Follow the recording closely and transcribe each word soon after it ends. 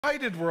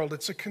divided world.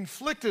 It's a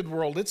conflicted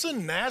world. It's a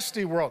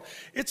nasty world.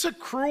 It's a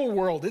cruel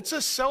world. It's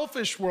a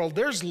selfish world.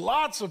 There's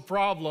lots of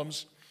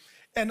problems.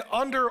 And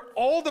under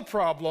all the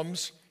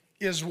problems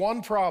is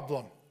one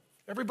problem.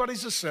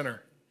 Everybody's a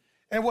sinner.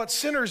 And what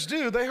sinners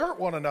do, they hurt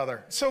one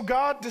another. So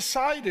God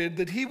decided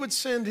that he would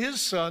send his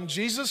son,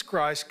 Jesus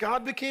Christ.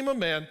 God became a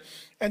man,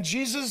 and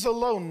Jesus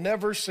alone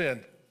never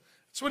sinned.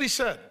 That's what he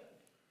said.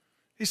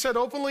 He said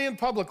openly and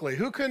publicly,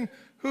 who can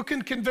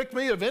convict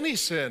me of any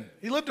sin?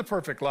 He lived a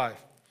perfect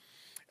life.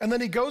 And then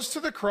he goes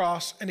to the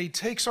cross and he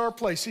takes our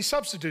place. He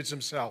substitutes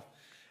himself.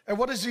 And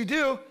what does he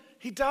do?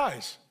 He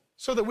dies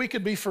so that we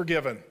could be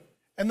forgiven.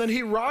 And then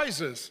he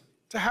rises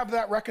to have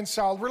that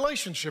reconciled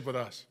relationship with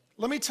us.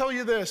 Let me tell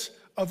you this,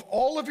 of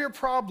all of your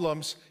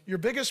problems, your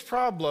biggest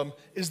problem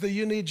is that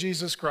you need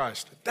Jesus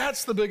Christ.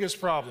 That's the biggest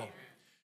problem.